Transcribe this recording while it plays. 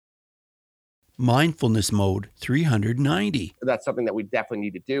Mindfulness Mode 390. That's something that we definitely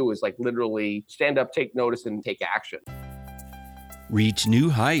need to do, is like literally stand up, take notice, and take action. Reach new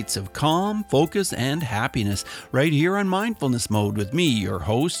heights of calm, focus, and happiness right here on Mindfulness Mode with me, your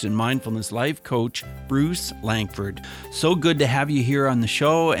host and mindfulness life coach, Bruce Langford. So good to have you here on the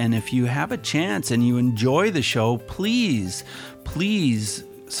show. And if you have a chance and you enjoy the show, please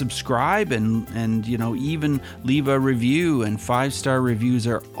subscribe and even leave a review, and 5-star reviews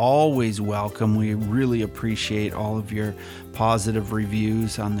are always welcome. We really appreciate all of your positive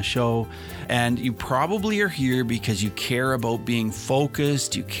reviews on the show. And you probably are here because you care about being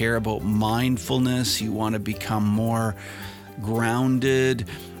focused, you care about mindfulness, you want to become more grounded.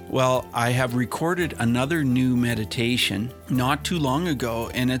 Well, I have recorded another new meditation not too long ago,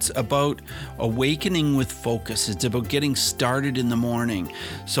 and it's about awakening with focus. It's about getting started in the morning.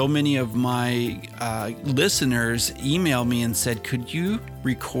 So many of my listeners emailed me and said, could you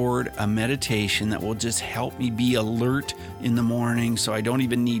record a meditation that will just help me be alert in the morning so I don't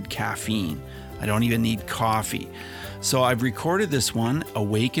even need caffeine? I don't even need coffee. So I've recorded this one,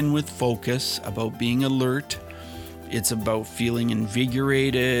 Awaken with Focus, about being alert. It's about feeling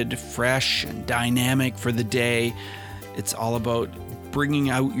invigorated, fresh, and dynamic for the day. It's all about bringing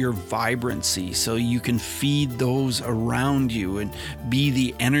out your vibrancy so you can feed those around you and be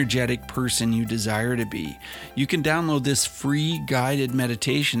the energetic person you desire to be. You can download this free guided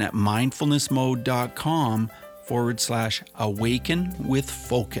meditation at mindfulnessmode.com/awaken with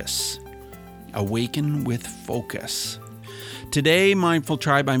focus. Awaken with focus. Today, Mindful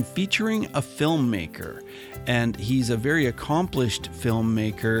Tribe, I'm featuring a filmmaker. And he's a very accomplished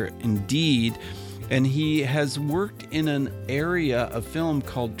filmmaker indeed. And he has worked in an area of film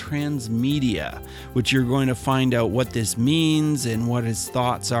called transmedia, which you're going to find out what this means and what his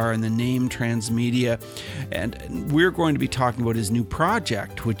thoughts are in the name transmedia. And we're going to be talking about his new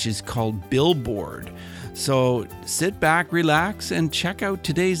project, which is called Billboard. So sit back, relax, and check out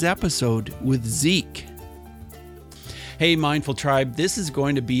today's episode with Zeke. Hey, Mindful Tribe, this is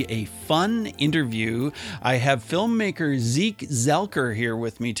going to be a fun interview. I have filmmaker Zeke Zelker here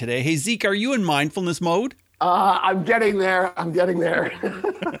with me today. Hey, Zeke, are you in mindfulness mode? I'm getting there.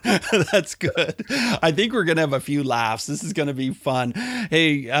 That's good. I think we're going to have a few laughs. This is going to be fun.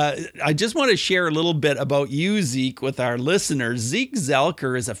 Hey, I just want to share a little bit about you, Zeke, with our listeners. Zeke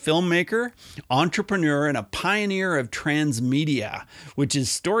Zelker is a filmmaker, entrepreneur, and a pioneer of transmedia, which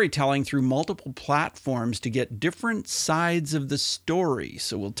is storytelling through multiple platforms to get different sides of the story.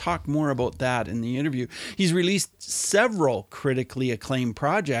 So we'll talk more about that in the interview. He's released several critically acclaimed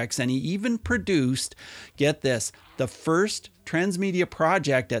projects, and he even produced, get this, the first transmedia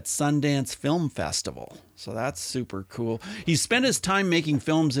project at Sundance Film Festival. So that's super cool. He spent his time making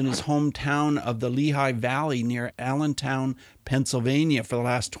films in his hometown of the Lehigh Valley near Allentown, Pennsylvania for the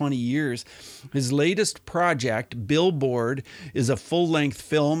last 20 years. His latest project, Billboard, is a full-length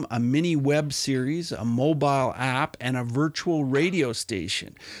film, a mini web series, a mobile app, and a virtual radio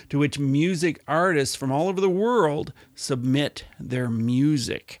station to which music artists from all over the world submit their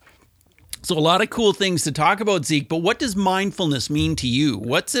music. So a lot of cool things to talk about, Zeke, but what does mindfulness mean to you?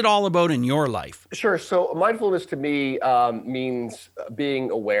 What's it all about in your life? Sure. So mindfulness to me means being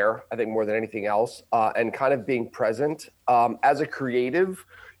aware, I think, more than anything else, and kind of being present. As a creative,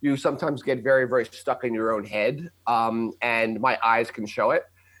 you sometimes get very, very stuck in your own head, and my eyes can show it.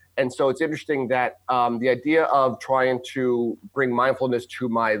 And so it's interesting that the idea of trying to bring mindfulness to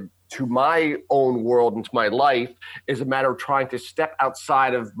my own world and to my life is a matter of trying to step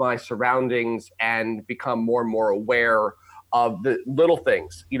outside of my surroundings and become more and more aware of the little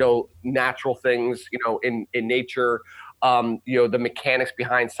things, natural things, in nature, the mechanics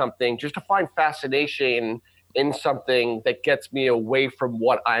behind something, just to find fascination in something that gets me away from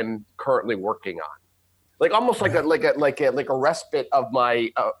what I'm currently working on. Like almost like a respite of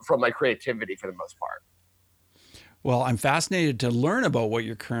my from my creativity for the most part. Well, I'm fascinated to learn about what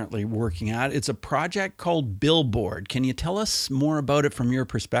you're currently working at. It's a project called Billboard. Can you tell us more about it from your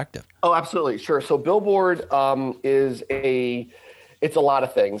perspective? Oh, absolutely. Sure. So Billboard it's a lot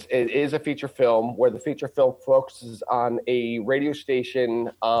of things. It is a feature film where the feature film focuses on a radio station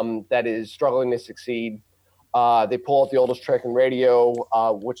that is struggling to succeed. They pull out the oldest trick in radio,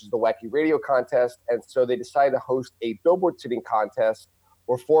 which is the Wacky Radio Contest. And so they decided to host a billboard sitting contest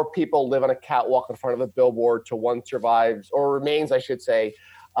where 4 people live on a catwalk in front of a billboard till one survives, or remains, I should say,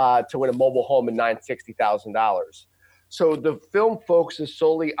 to win a mobile home and $960,000. So the film focuses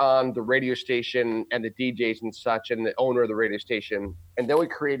solely on the radio station and the DJs and such, and the owner of the radio station. And then we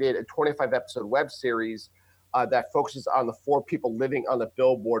created a 25-episode web series that focuses on the 4 people living on the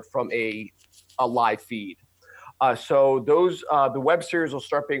billboard from a live feed. So those the web series will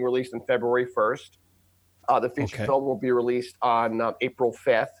start being released on February 1st. The feature film will be released on April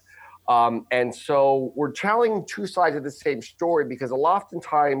 5th. And so we're telling two sides of the same story because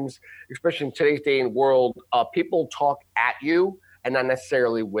oftentimes, especially in today's day and world, people talk at you and not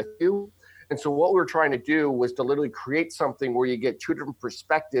necessarily with you. And so what we were trying to do was to literally create something where you get two different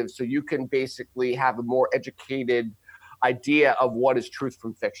perspectives so you can basically have a more educated idea of what is truth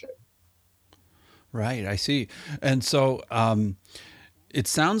from fiction. Right, I see. And so it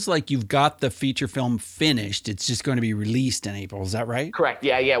sounds like you've got the feature film finished. It's just going to be released in April. Is that right? Correct.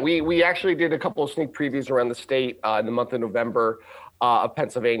 Yeah. We actually did a couple of sneak previews around the state in the month of November of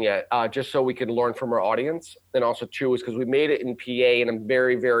Pennsylvania, just so we could learn from our audience. And also, too, is because we made it in PA, and I'm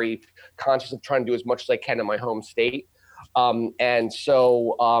very, very conscious of trying to do as much as I can in my home state. And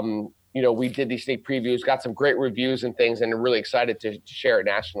so, we did these sneak previews, got some great reviews and things, and I'm really excited to share it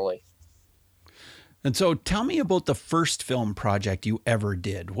nationally. And so tell me about the first film project you ever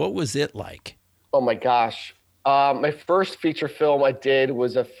did. What was it like? Oh, my gosh. My first feature film I did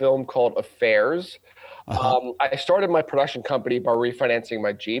was a film called Affairs. I started my production company by refinancing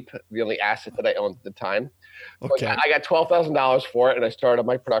my Jeep, the only asset that I owned at the time. Okay. So I got $12,000 for it, and I started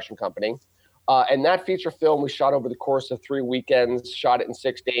my production company. And that feature film we shot over the course of 3 weekends, shot it in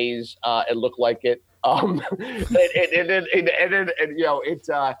 6 days. It looked like it. It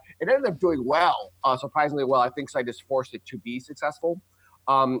ended up doing well, surprisingly well. I think so I just forced it to be successful.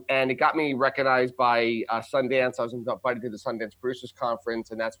 And it got me recognized by Sundance. I was invited to the Sundance Producers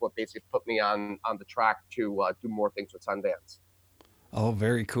Conference, and that's what basically put me on the track to do more things with Sundance. Oh,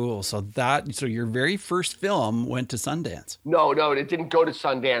 very cool. So your very first film went to Sundance. No, it didn't go to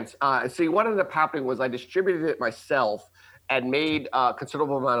Sundance. See, what ended up happening was I distributed it myself and made a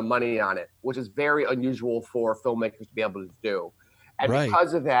considerable amount of money on it, which is very unusual for filmmakers to be able to do. And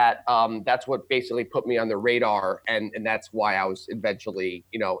because of that, that's what basically put me on the radar, and that's why I was eventually,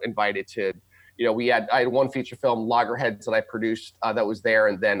 invited to, I had one feature film, Loggerheads, that I produced that was there,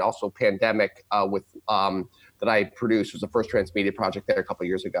 and then also Pandemic that I produced was the first transmedia project there a couple of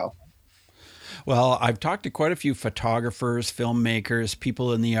years ago. Well, I've talked to quite a few photographers, filmmakers,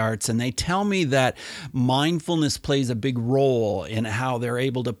 people in the arts, and they tell me that mindfulness plays a big role in how they're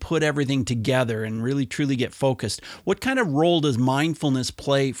able to put everything together and really truly get focused. What kind of role does mindfulness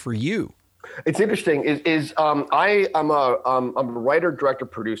play for you? It's interesting. I'm a writer, director,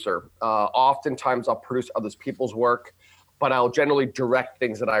 producer. Oftentimes I'll produce other people's work, but I'll generally direct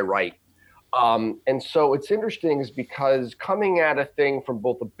things that I write. And so it's interesting is because coming at a thing from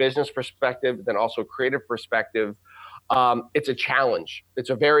both a business perspective, then also a creative perspective, it's a challenge. It's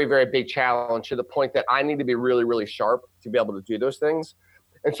a very, very big challenge to the point that I need to be really, really sharp to be able to do those things.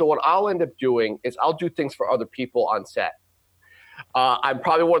 And so what I'll end up doing is I'll do things for other people on set. I'm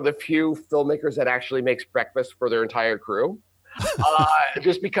probably one of the few filmmakers that actually makes breakfast for their entire crew.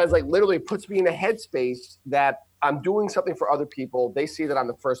 Just because literally it puts me in a headspace that I'm doing something for other people. They see that I'm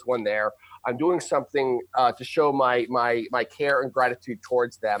the first one there. I'm doing something to show my care and gratitude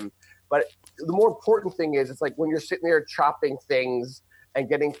towards them. But the more important thing is, it's like when you're sitting there chopping things and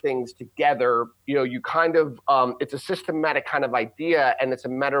getting things together, you kind of, it's a systematic kind of idea, and it's a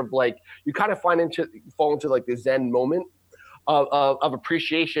matter of you kind of fall into the Zen moment of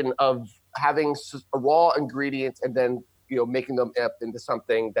appreciation of having raw ingredients and then, making them up into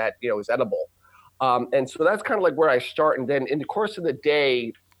something that, is edible. And so that's kind of where I start. And then in the course of the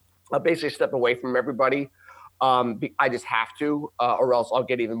day, I'll basically step away from everybody. I just have to, or else I'll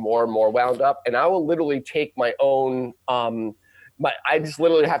get even more and more wound up. And I will literally take my own, I just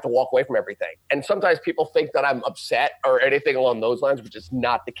literally have to walk away from everything. And sometimes people think that I'm upset or anything along those lines, which is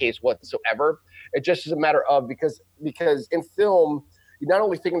not the case whatsoever. It just is a matter of, because in film, you're not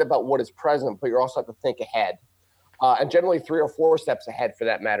only thinking about what is present, but you also have to think ahead. And generally 3 or 4 steps ahead for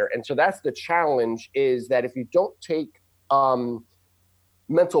that matter. And so that's the challenge, is that if you don't take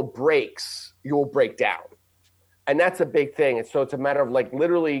mental breaks, you will break down. And that's a big thing. And so it's a matter of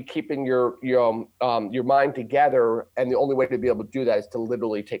literally keeping your mind together. And the only way to be able to do that is to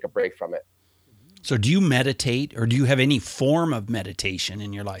literally take a break from it. So do you meditate, or do you have any form of meditation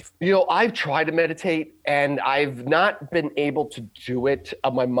in your life? I've tried to meditate and I've not been able to do it.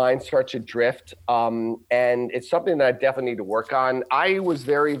 My mind starts to drift. And it's something that I definitely need to work on. I was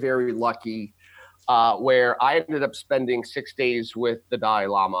very, very lucky where I ended up spending 6 days with the Dalai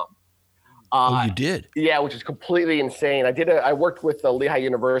Lama. Oh, you did? Yeah, which is completely insane. I worked with Lehigh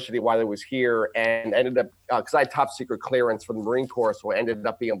University while I was here, and ended up, because I had top secret clearance from the Marine Corps, so I ended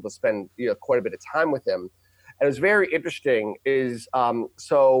up being able to spend quite a bit of time with him. And it was very interesting.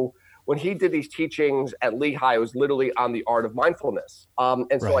 So when he did these teachings at Lehigh, it was literally on the art of mindfulness.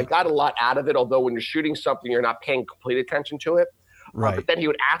 And so I got a lot out of it, although when you're shooting something, you're not paying complete attention to it. Right. But then he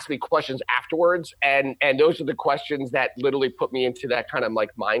would ask me questions afterwards. And those are the questions that literally put me into that kind of like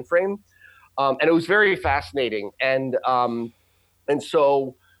mind frame. And it was very fascinating. And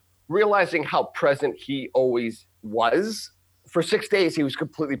so realizing how present he always was, for 6 days, he was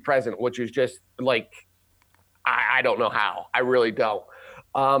completely present, which was just like, I don't know how. I really don't.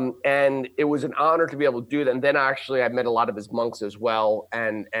 And it was an honor to be able to do that. And then actually I met a lot of his monks as well,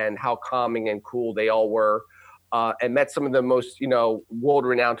 and how calming and cool they all were. And met some of the most,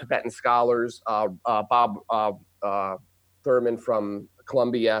 world-renowned Tibetan scholars, Bob Thurman from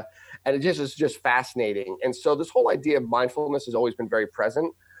Columbia. And it is just fascinating. And so this whole idea of mindfulness has always been very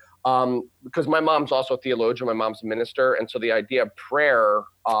present, because my mom's also a theologian, my mom's a minister. And so the idea of prayer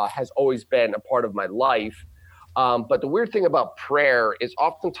has always been a part of my life. But the weird thing about prayer is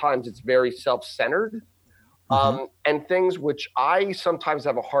oftentimes it's very self-centered. And things which I sometimes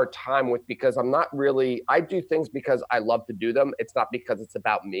have a hard time with, because I do things because I love to do them. It's not because it's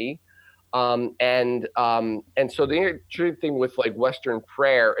about me. And so the interesting thing with like Western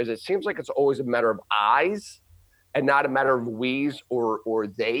prayer is it seems like it's always a matter of I's and not a matter of we's or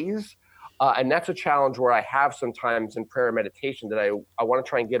they's. And that's a challenge where I have sometimes in prayer and meditation that I want to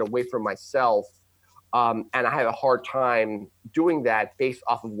try and get away from myself. And I have a hard time doing that based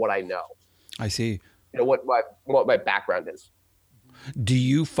off of what I know. I see. What my background is. Do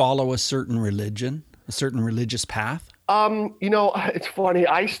you follow a certain religion, a certain religious path? It's funny.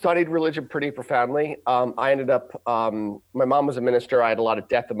 I studied religion pretty profoundly. I ended up, my mom was a minister. I had a lot of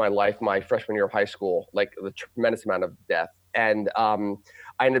death in my life, my freshman year of high school, like a tremendous amount of death. And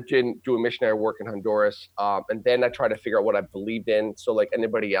I ended up doing missionary work in Honduras. And then I tried to figure out what I believed in. So like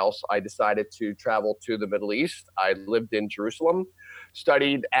anybody else, I decided to travel to the Middle East. I lived in Jerusalem,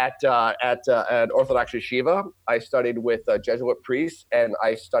 studied at an Orthodox yeshiva. I studied with Jesuit priests, and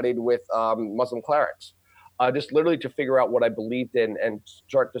I studied with Muslim clerics. Just literally to figure out what I believed in and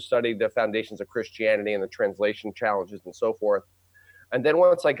start to study the foundations of Christianity and the translation challenges and so forth. And then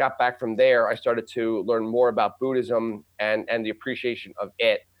once I got back from there, I started to learn more about Buddhism and the appreciation of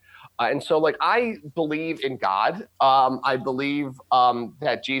it. And so like I believe in God. I believe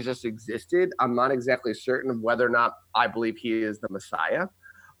that Jesus existed. I'm not exactly certain of whether or not I believe he is the Messiah.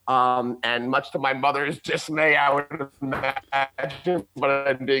 And much to my mother's dismay, I would imagine, but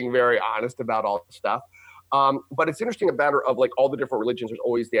I'm being very honest about all this stuff. But it's interesting about of like all the different religions, there's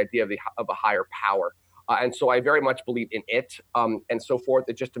always the idea of a higher power. And so I very much believe in it, and so forth.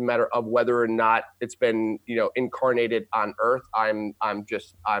 It's just a matter of whether or not it's been, incarnated on earth. I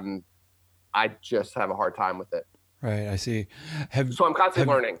just have a hard time with it. Right. I see. So I'm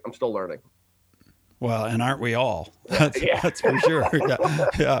constantly learning. I'm still learning. Well, and aren't we all? That's for sure.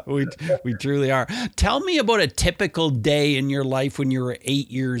 Yeah, we truly are. Tell me about a typical day in your life when you were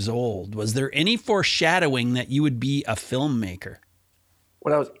 8 years old. Was there any foreshadowing that you would be a filmmaker?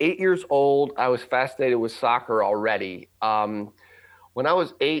 When I was 8 years old, I was fascinated with soccer already. When I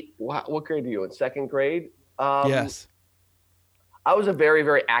was 8, what grade are you in? Second grade? Yes. I was a very,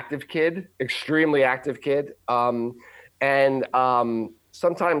 very active kid, extremely active kid. And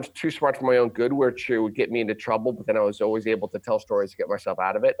sometimes too smart for my own good, which would get me into trouble, but then I was always able to tell stories to get myself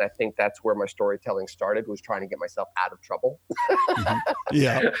out of it. And I think that's where my storytelling started, was trying to get myself out of trouble.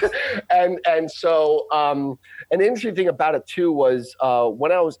 Yeah. And so an interesting thing about it too was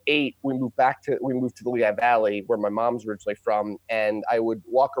when I was 8, we moved to the Lehigh Valley, where my mom's originally from, and I would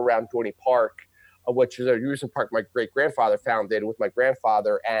walk around Dorney Park, which is an amusement park my great-grandfather founded with my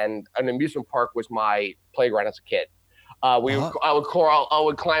grandfather, and an amusement park was my playground as a kid. I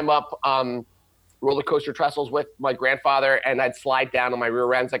would climb up roller coaster trestles with my grandfather, and I'd slide down on my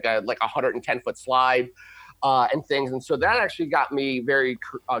rear ends like a 110-foot slide and things. And so that actually got me very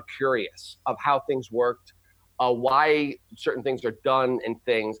curious of how things worked, why certain things are done and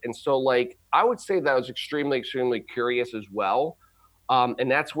things. And so like I would say that I was extremely, extremely curious as well.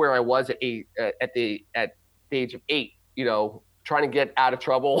 And that's where I was at the age of 8, trying to get out of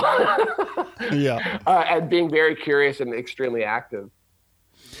trouble. Yeah. And being very curious and extremely active.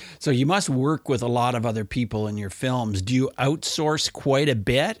 So you must work with a lot of other people in your films. Do you outsource quite a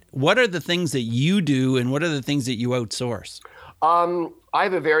bit? What are the things that you do, and what are the things that you outsource? I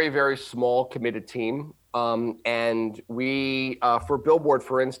have a very, very small committed team. And we, for Billboard,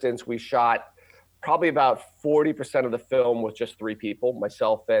 for instance, we shot probably about 40% of the film with just 3 people,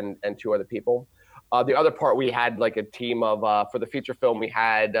 myself and 2 other people. The other part, we had like a team of, for the feature film, we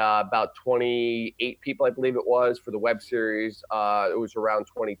had about 28 people, I believe it was. For the web series, it was around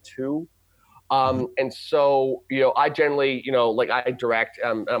 22. And so, I generally, like I direct,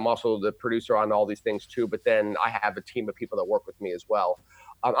 and I'm also the producer on all these things too, but then I have a team of people that work with me as well.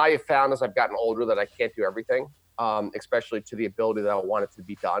 I have found as I've gotten older that I can't do everything, especially to the ability that I want it to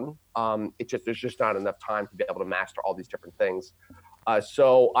be done. There's just not enough time to be able to master all these different things.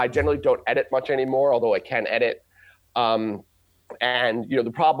 So I generally don't edit much anymore, although I can edit. And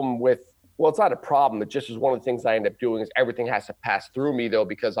the problem with, well, it's not a problem. It just is one of the things I end up doing is everything has to pass through me though,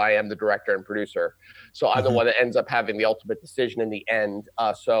 because I am the director and producer. So I'm the one that ends up having the ultimate decision in the end.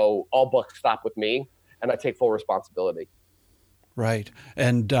 So all books stop with me and I take full responsibility. Right.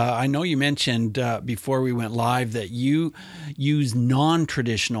 And I know you mentioned before we went live that you use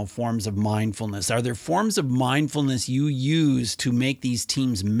non-traditional forms of mindfulness. Are there forms of mindfulness you use to make these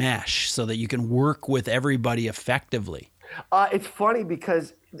teams mesh so that you can work with everybody effectively? It's funny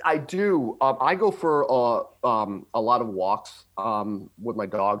because I do. I go for a lot of walks with my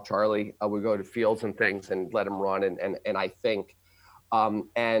dog, Charlie. We go to fields and things and let him run and I think.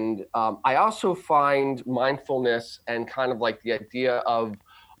 I also find mindfulness and kind of like the idea of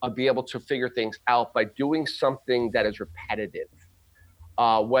be able to figure things out by doing something that is repetitive.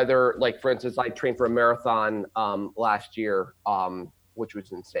 Whether, like, for instance, I trained for a marathon last year, which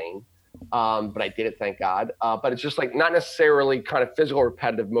was insane. But I did it, thank God. But it's just like not necessarily kind of physical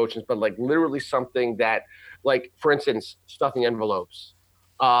repetitive motions, but like literally something that, like, for instance, stuffing envelopes.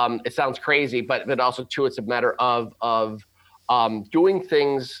 It sounds crazy, but also too, it's a matter of doing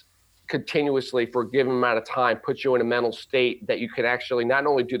things continuously for a given amount of time puts you in a mental state that you can actually not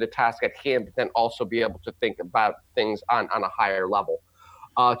only do the task at hand, but then also be able to think about things on a higher level.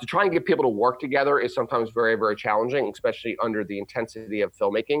 To try and get people to work together is sometimes very, very challenging, especially under the intensity of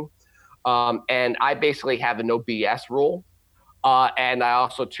filmmaking. And I basically have a no BS rule. And I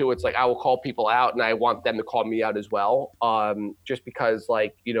also, too, it's like I will call people out and I want them to call me out as well. Just because,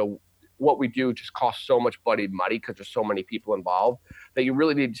 like, what we do just costs so much bloody money because there's so many people involved that you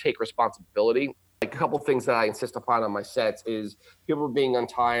really need to take responsibility. Like a couple of things that I insist upon on my sets is people being on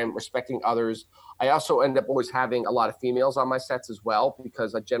time, respecting others. I also end up always having a lot of females on my sets as well,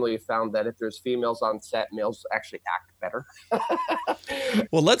 because I generally have found that if there's females on set, males actually act better.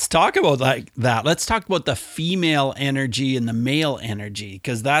 Well, let's talk about that. Let's talk about the female energy and the male energy,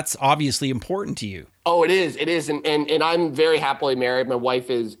 because that's obviously important to you. Oh, it is. It is. And I'm very happily married. My wife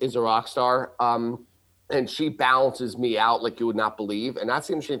is a rock star. And she balances me out like you would not believe. And that's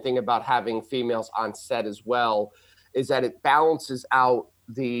the interesting thing about having females on set as well, is that it balances out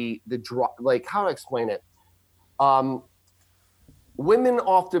the like, how to explain it? Women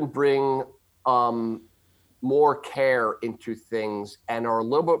often bring more care into things and are a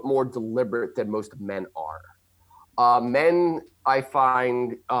little bit more deliberate than most men are. Men, I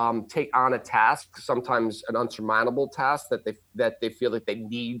find, take on a task, sometimes an unsurmountable task that they feel like they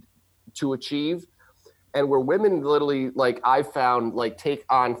need to achieve. And where women literally, like I found, like take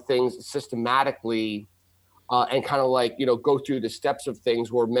on things systematically and kind of like, go through the steps of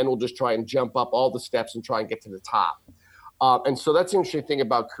things, where men will just try and jump up all the steps and try and get to the top. And so that's the interesting thing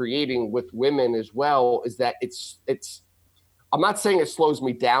about creating with women as well, is that it's, I'm not saying it slows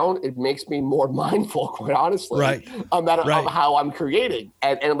me down. It makes me more mindful, quite honestly, right. Of how I'm creating.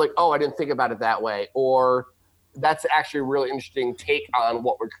 And I'm like, oh, I didn't think about it that way. Or that's actually a really interesting take on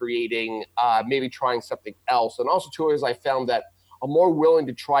what we're creating, maybe trying something else. And also, too, is I found that I'm more willing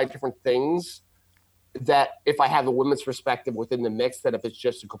to try different things that if I have a women's perspective within the mix, than if it's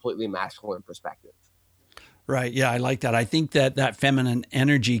just a completely masculine perspective. Right. Yeah, I like that. I think that feminine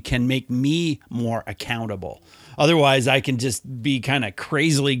energy can make me more accountable. Otherwise, I can just be kind of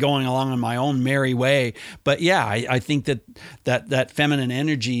crazily going along in my own merry way. But yeah, I think that feminine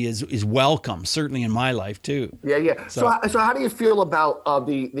energy is welcome, certainly in my life too. Yeah. So how do you feel about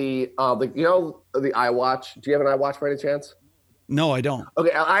the iWatch? Do you have an iWatch by any chance? No, I don't.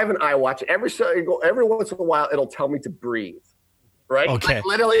 Okay, I have an iWatch. Every once in a while, it'll tell me to breathe. Right? Okay. Like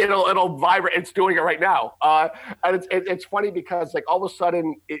literally, it'll vibrate. It's doing it right now. And it's funny because, like, all of a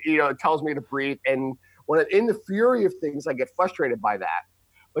sudden, it tells me to breathe. And when I'm in the fury of things, I get frustrated by that.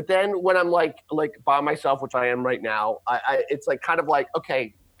 But then when I'm like by myself, which I am right now, it's like kind of like,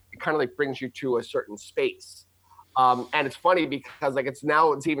 okay, it kind of like brings you to a certain space. And it's funny because like it's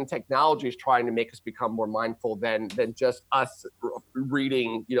even technology is trying to make us become more mindful than just us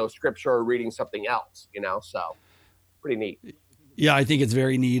reading, scripture or reading something else, so pretty neat. Yeah, I think it's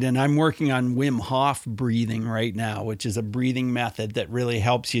very neat. And I'm working on Wim Hof breathing right now, which is a breathing method that really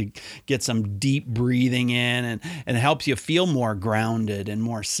helps you get some deep breathing in and helps you feel more grounded and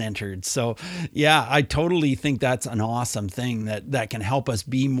more centered. So yeah, I totally think that's an awesome thing that can help us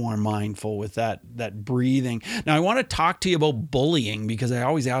be more mindful with that breathing. Now, I want to talk to you about bullying because I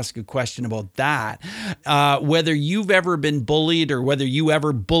always ask a question about that. Whether you've ever been bullied or whether you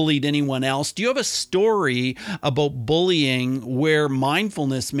ever bullied anyone else, do you have a story about bullying where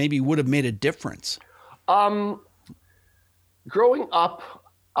mindfulness maybe would have made a difference? Growing up,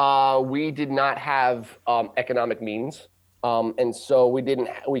 we did not have economic means, and so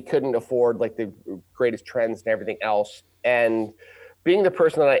we couldn't afford like the greatest trends and everything else. And being the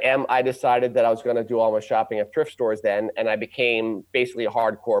person that I am, I decided that I was going to do all my shopping at thrift stores then, and I became basically a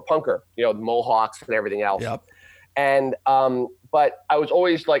hardcore punker, the mohawks and everything else. Yep. And but I was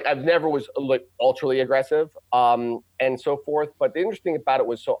always like, I've never was like ultra aggressive and so forth. But the interesting about it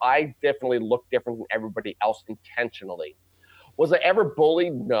was, so I definitely looked different than everybody else intentionally. Was I ever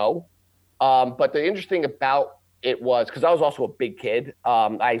bullied? No. But the interesting about it was, because I was also a big kid.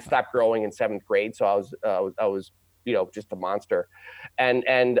 I stopped growing in 7th grade, so I was just a monster.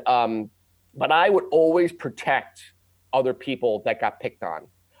 But I would always protect other people that got picked on.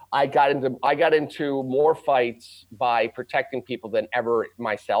 I got into more fights by protecting people than ever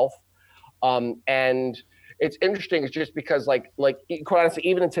myself. And it's interesting. It's just because like quite honestly,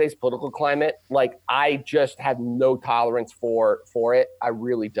 even in today's political climate, like I just have no tolerance for it. I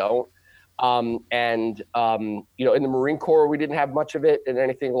really don't. In the Marine Corps, we didn't have much of it and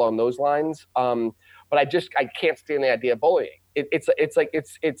anything along those lines. But I can't stand the idea of bullying. It's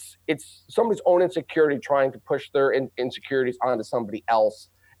somebody's own insecurity trying to push their insecurities onto somebody else.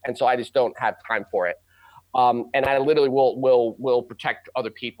 And so I just don't have time for it. And I literally will protect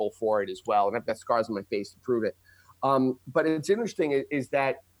other people for it as well. And I've got scars on my face to prove it. But it's interesting is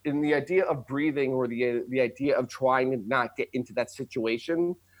that in the idea of breathing or the idea of trying to not get into that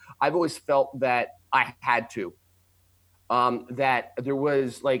situation, I've always felt that I had to. That there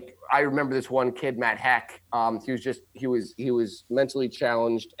was like, I remember this one kid, Matt Heck. He was mentally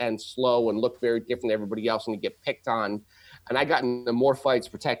challenged and slow and looked very different than everybody else, and he'd get picked on. And I got into more fights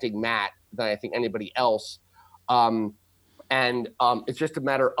protecting Matt than I think anybody else. It's just a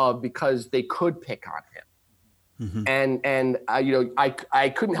matter of, because they could pick on him. Mm-hmm. I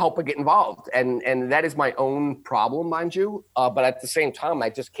couldn't help but get involved. And that is my own problem, mind you. But at the same time,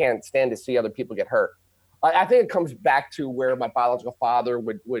 I just can't stand to see other people get hurt. I think it comes back to where my biological father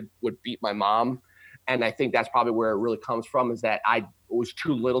would beat my mom. And I think that's probably where it really comes from, is that I was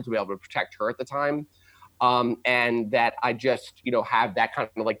too little to be able to protect her at the time. And that I just, have that kind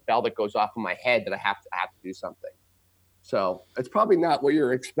of like bell that goes off in my head that I have to do something. So it's probably not what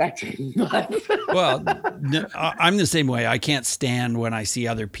you're expecting. Well, I'm the same way. I can't stand when I see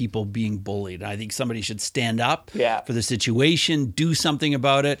other people being bullied. I think somebody should stand up for the situation, do something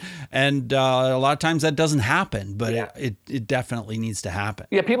about it. And a lot of times that doesn't happen, but it definitely needs to happen.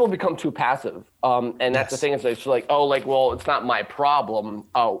 Yeah, people become too passive. And that's the thing, is it's like, well, it's not my problem.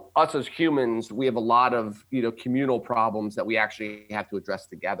 Us as humans, we have a lot of, communal problems that we actually have to address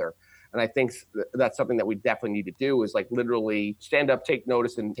together. And I think that's something that we definitely need to do, is like literally stand up, take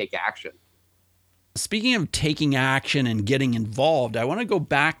notice, and take action. Speaking of taking action and getting involved, I want to go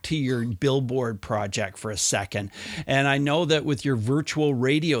back to your billboard project for a second. And I know that with your virtual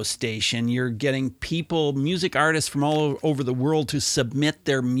radio station, you're getting people, music artists from all over the world to submit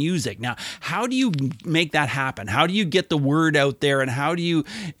their music. Now, how do you make that happen? How do you get the word out there, and how do you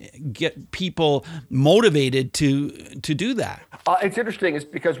get people motivated to do that? It's interesting. It's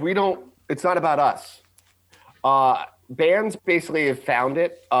because it's not about us. Bands basically have found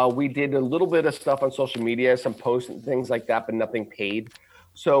it. We did a little bit of stuff on social media, some posts and things like that, but nothing paid.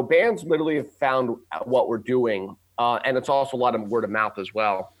 So bands literally have found what we're doing. And it's also a lot of word of mouth as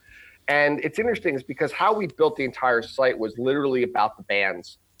well. And it's interesting is because how we built the entire site was literally about the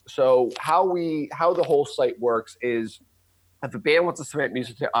bands. So how the whole site works is, if a band wants to submit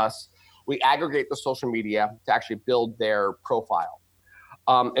music to us, we aggregate the social media to actually build their profile.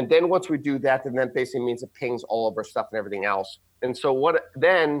 And then once we do that, then that basically means it pings all of our stuff and everything else. And so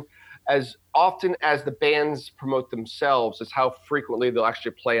as often as the bands promote themselves, is how frequently they'll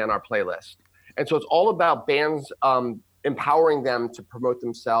actually play on our playlist. And so it's all about bands empowering them to promote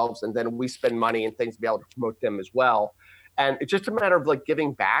themselves, and then we spend money and things to be able to promote them as well. And it's just a matter of like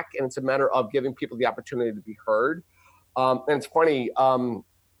giving back, and it's a matter of giving people the opportunity to be heard. And it's funny.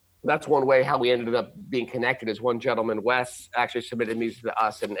 That's one way how we ended up being connected, is one gentleman, Wes, actually submitted music to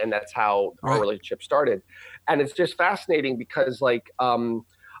us, and that's how our relationship started. And it's just fascinating because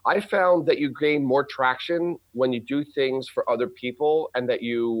I found that you gain more traction when you do things for other people and that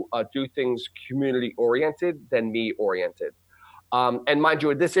you do things community oriented than me oriented. And mind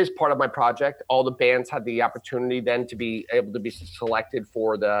you, this is part of my project. All the bands had the opportunity then to be able to be selected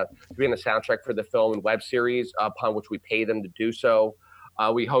to be in the soundtrack for the film and web series, upon which we pay them to do so.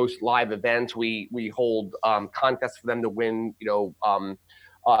 We host live events. We hold contests for them to win,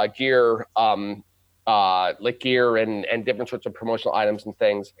 gear, like gear and different sorts of promotional items and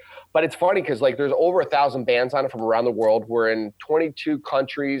things. But it's funny because like there's over 1,000 bands on it from around the world. We're in 22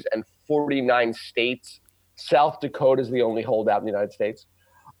 countries and 49 states. South Dakota is the only holdout in the United States.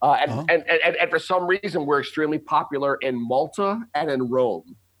 And for some reason, we're extremely popular in Malta and in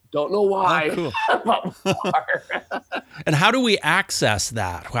Rome. Don't know why. Oh, cool. And how do we access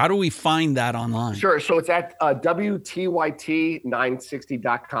that? How do we find that online? Sure. So it's at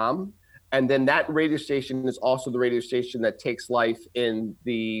WTYT960.com. And then that radio station is also the radio station that takes life in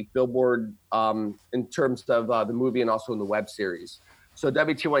the Billboard in terms of the movie and also in the web series. So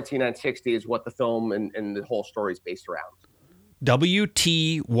WTYT 960 is what the film and the whole story is based around.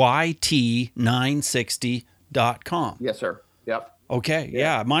 WTYT960.com. Yes, sir. Yep. Okay.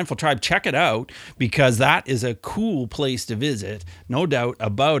 Yeah. Mindful Tribe. Check it out because that is a cool place to visit. No doubt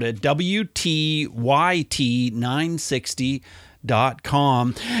about it.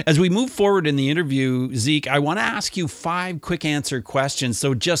 WTYT960.com. As we move forward in the interview, Zeke, I want to ask you 5 quick answer questions.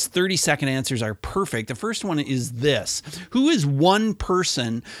 So just 30-second answers are perfect. The first one is this. Who is one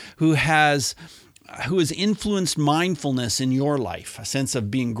person who has influenced mindfulness in your life, a sense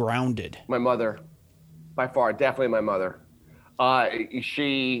of being grounded? My mother, by far, definitely my mother.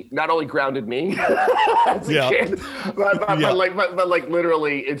 She not only grounded me as a kid, but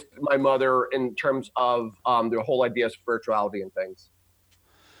literally, it's my mother in terms of the whole idea of spirituality and things.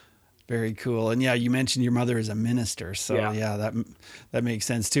 Very cool. And yeah, you mentioned your mother is a minister, so that makes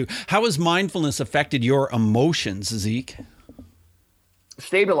sense too. How has mindfulness affected your emotions, Zeke?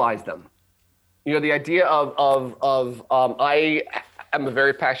 Stabilize them. You know, the idea I'm a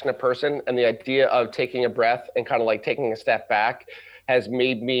very passionate person, and the idea of taking a breath and kind of like taking a step back has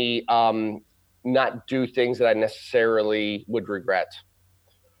made me not do things that I necessarily would regret.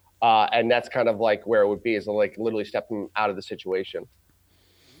 And that's kind of like where it would be, is like literally stepping out of the situation.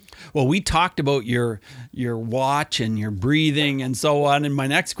 Well, we talked about your watch and your breathing and so on. And my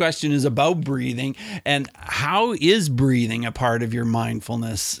next question is about breathing. And how is breathing a part of your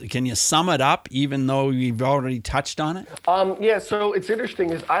mindfulness? Can you sum it up, even though you've already touched on it? Yeah, so it's interesting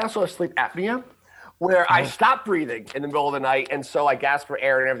is I also have sleep apnea, where I stop breathing in the middle of the night. And so I gasp for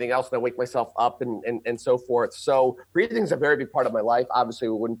air and everything else, and I wake myself up and so forth. So breathing is a very big part of my life. Obviously,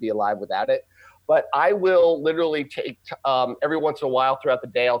 we wouldn't be alive without it. But I will literally take every once in a while throughout the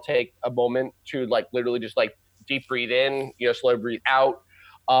day, I'll take a moment to like literally just like deep breathe in, slow breathe out.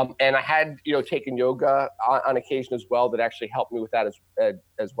 And I had, taken yoga on occasion as well that actually helped me with that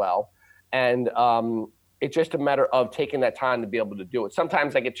as well. And it's just a matter of taking that time to be able to do it.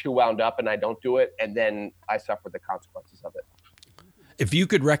 Sometimes I get too wound up and I don't do it, and then I suffer the consequences of it. If you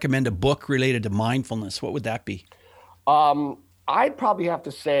could recommend a book related to mindfulness, what would that be? I'd probably have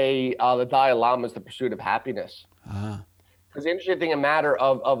to say the Dalai Lama's The Pursuit of Happiness. Because the interesting thing, a matter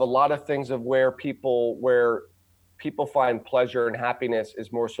of a lot of things of where people find pleasure and happiness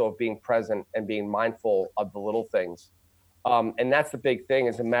is more so of being present and being mindful of the little things. And that's the big thing,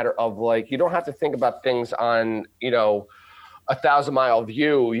 is a matter of like, you don't have to think about things on, 1,000-mile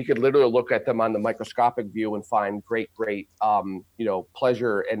view. You could literally look at them on the microscopic view and find great,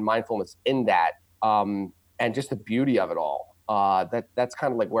 pleasure and mindfulness in that. And just the beauty of it all. That's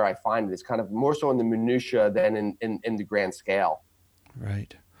kind of like where I find it. It's kind of more so in the minutia than in the grand scale.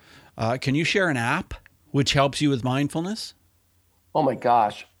 Right. Can you share an app which helps you with mindfulness? Oh my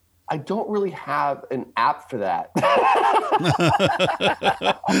gosh. I don't really have an app for that.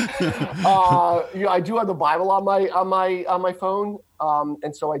 I do have the Bible on my phone.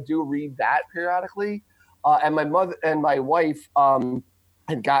 And so I do read that periodically. And my mother and my wife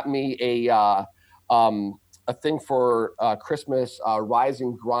had got me a thing for Christmas, Rise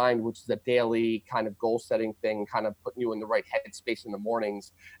and Grind, which is a daily kind of goal setting thing, kind of putting you in the right headspace in the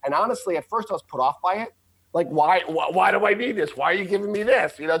mornings. And honestly, at first I was put off by it. Like, why do I need this? Why are you giving me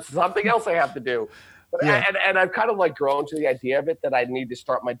this? It's something else I have to do. But and I've kind of like grown to the idea of it that I need to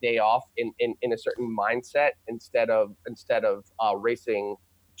start my day off in a certain mindset instead of racing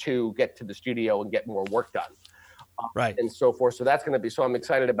to get to the studio and get more work done. Right. And so forth. So that's going to be, so I'm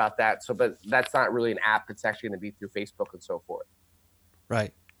excited about that. So, but that's not really an app. It's actually going to be through Facebook and so forth.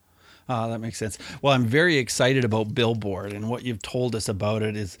 Right. That makes sense. Well, I'm very excited about Billboard, and what you've told us about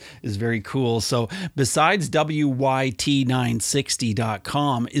it is very cool. So besides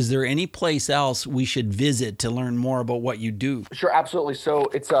WYT960.com, is there any place else we should visit to learn more about what you do? Sure, absolutely. So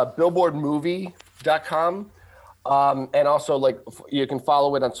it's billboardmovie.com. And also, you can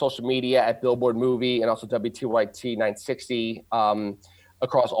follow it on social media at Billboard Movie and also WTYT 960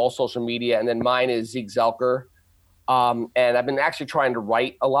 across all social media. And then mine is Zeke Zelker. And I've been actually trying to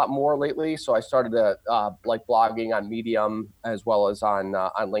write a lot more lately. So I started blogging on Medium as well as on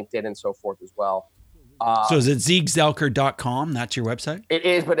LinkedIn and so forth as well. So is it ZekeZelker.com? That's your website? It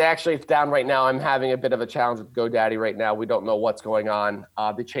is, but actually it's down right now. I'm having a bit of a challenge with GoDaddy right now. We don't know what's going on.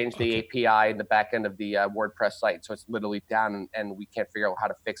 They changed the API in the back end of the WordPress site. So it's literally down and we can't figure out how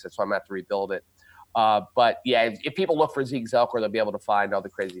to fix it. So I'm going to have to rebuild it. But yeah, if people look for Zeke Zelker, they'll be able to find all the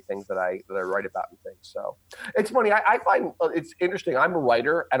crazy things that I write about and things. So it's funny. I find it's interesting. I'm a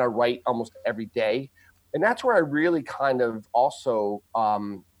writer and I write almost every day. And that's where I really kind of also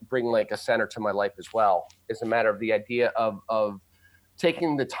bring like a center to my life as well. It's a matter of the idea of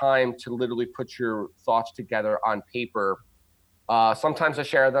taking the time to literally put your thoughts together on paper. Sometimes I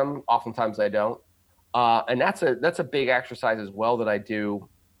share them, oftentimes I don't. And that's a big exercise as well that I do.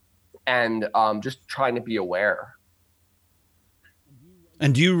 And just trying to be aware.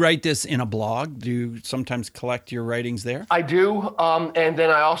 And do you write this in a blog? Do you sometimes collect your writings there? I do. And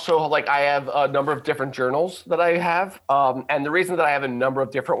then I also I have a number of different journals that I have. And the reason that I have a number of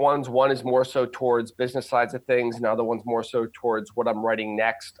different ones, one is more so towards business sides of things. And the other one's more so towards what I'm writing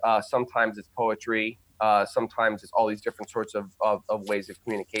next. Sometimes it's poetry. Sometimes it's all these different sorts of ways of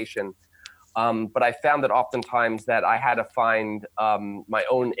communication. But I found that oftentimes that I had to find my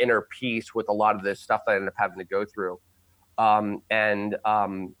own inner peace with a lot of this stuff that I ended up having to go through. Being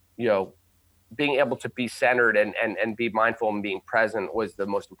able to be centered and be mindful and being present was the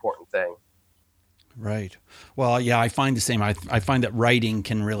most important thing. Right. Well, yeah, I find the same. I find that writing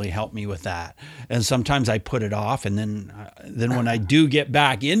can really help me with that. And sometimes I put it off. And then when I do get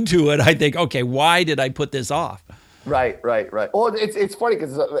back into it, I think, okay, why did I put this off? Right. Well, it's funny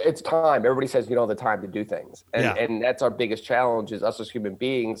because it's time. Everybody says you don't have the time to do things. And that's our biggest challenge is us as human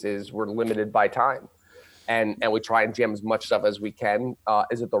beings is we're limited by time. And we try and jam as much stuff as we can.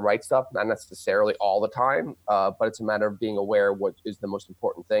 Is it the right stuff? Not necessarily all the time, but it's a matter of being aware of what is the most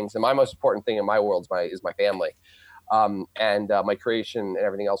important things. And my most important thing in my world is my family. And my creation and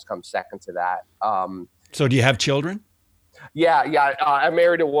everything else comes second to that. So do you have children? Yeah. I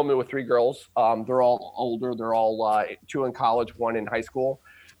married a woman with 3 girls. They're all older. They're all 2 in college, 1 in high school.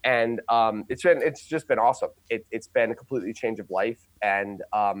 And it's just been awesome. It's been a completely change of life. And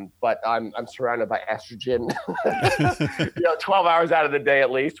but I'm surrounded by estrogen, 12 hours out of the day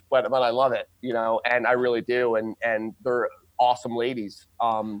at least. But I love it, and I really do. And they're awesome ladies,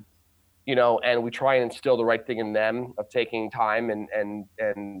 and we try and instill the right thing in them of taking time and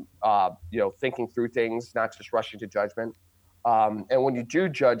thinking through things, not just rushing to judgment. And when you do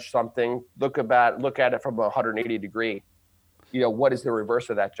judge something, look at it from a 180 degree. What is the reverse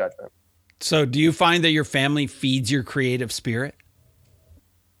of that judgment? So do you find that your family feeds your creative spirit?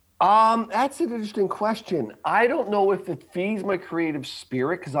 That's an interesting question. I don't know if it feeds my creative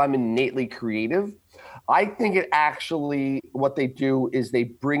spirit because I'm innately creative. I think it actually, what they do is they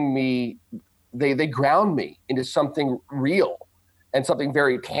bring me, they ground me into something real and something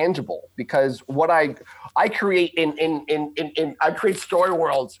very tangible, because what I create I create story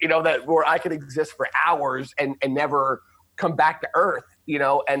worlds, that where I could exist for hours and never come back to earth,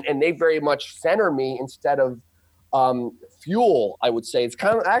 and they very much center me instead of fuel. I would say it's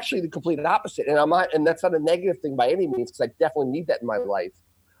kind of actually the complete opposite, and that's not a negative thing by any means, because I definitely need that in my life.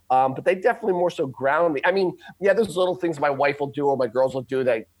 But they definitely more so ground me. I mean, yeah, there's little things my wife will do or my girls will do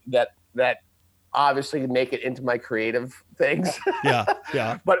that obviously make it into my creative things. Yeah.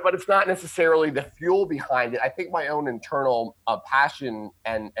 But it's not necessarily the fuel behind it. I think my own internal passion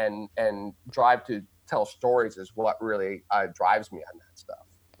and drive to tell stories is what really drives me on that stuff.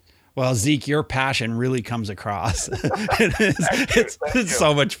 Well, Zeke, your passion really comes across. It's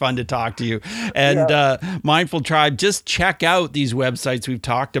so much fun to talk to you. And Mindful Tribe, just check out these websites we've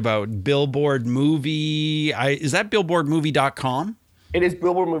talked about. Billboard Movie. Is that billboardmovie.com? It is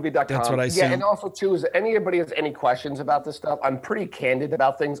billboardmovie.com. That's what I see. Yeah, and also, too, is anybody has any questions about this stuff, I'm pretty candid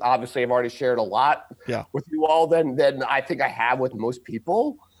about things. Obviously, I've already shared a lot with you all than I think I have with most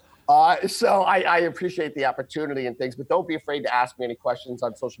people. So I appreciate the opportunity and things, but don't be afraid to ask me any questions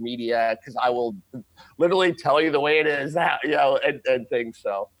on social media, because I will literally tell you the way it is, and things.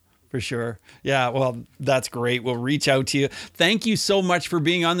 So. For sure. Yeah, well, that's great. We'll reach out to you. Thank you so much for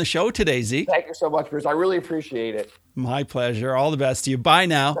being on the show today, Zeke. Thank you so much, Bruce. I really appreciate it. My pleasure. All the best to you. Bye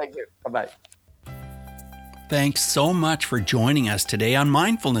now. Thank you. Bye-bye. Thanks so much for joining us today on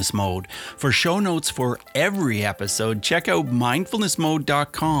Mindfulness Mode. For show notes for every episode, check out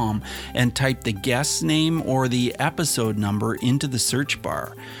mindfulnessmode.com and type the guest name or the episode number into the search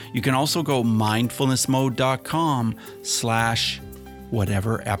bar. You can also go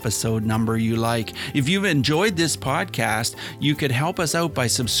mindfulnessmode.com/whatever episode number you like. If you've enjoyed this podcast, you could help us out by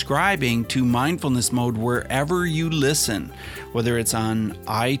subscribing to Mindfulness Mode wherever you listen, whether it's on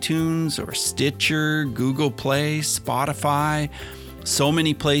iTunes or Stitcher, Google Play, Spotify, so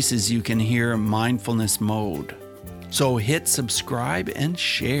many places you can hear Mindfulness Mode. So hit subscribe and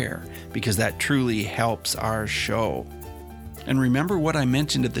share, because that truly helps our show. And remember what I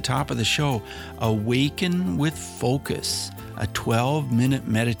mentioned at the top of the show, Awaken with Focus, a 12-minute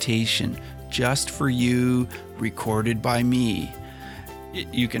meditation just for you, recorded by me.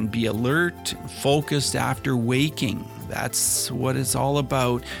 You can be alert, focused after waking. That's what it's all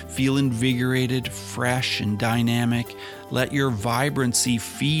about. Feel invigorated, fresh, and dynamic. Let your vibrancy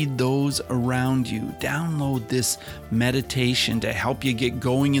feed those around you. Download this meditation to help you get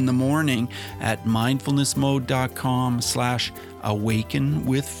going in the morning at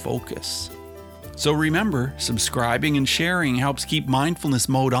mindfulnessmode.com/awakenwithfocus. So remember, subscribing and sharing helps keep Mindfulness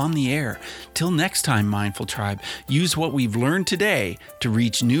Mode on the air. Till next time, Mindful Tribe, use what we've learned today to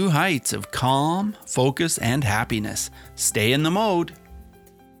reach new heights of calm, focus, and happiness. Stay in the mode.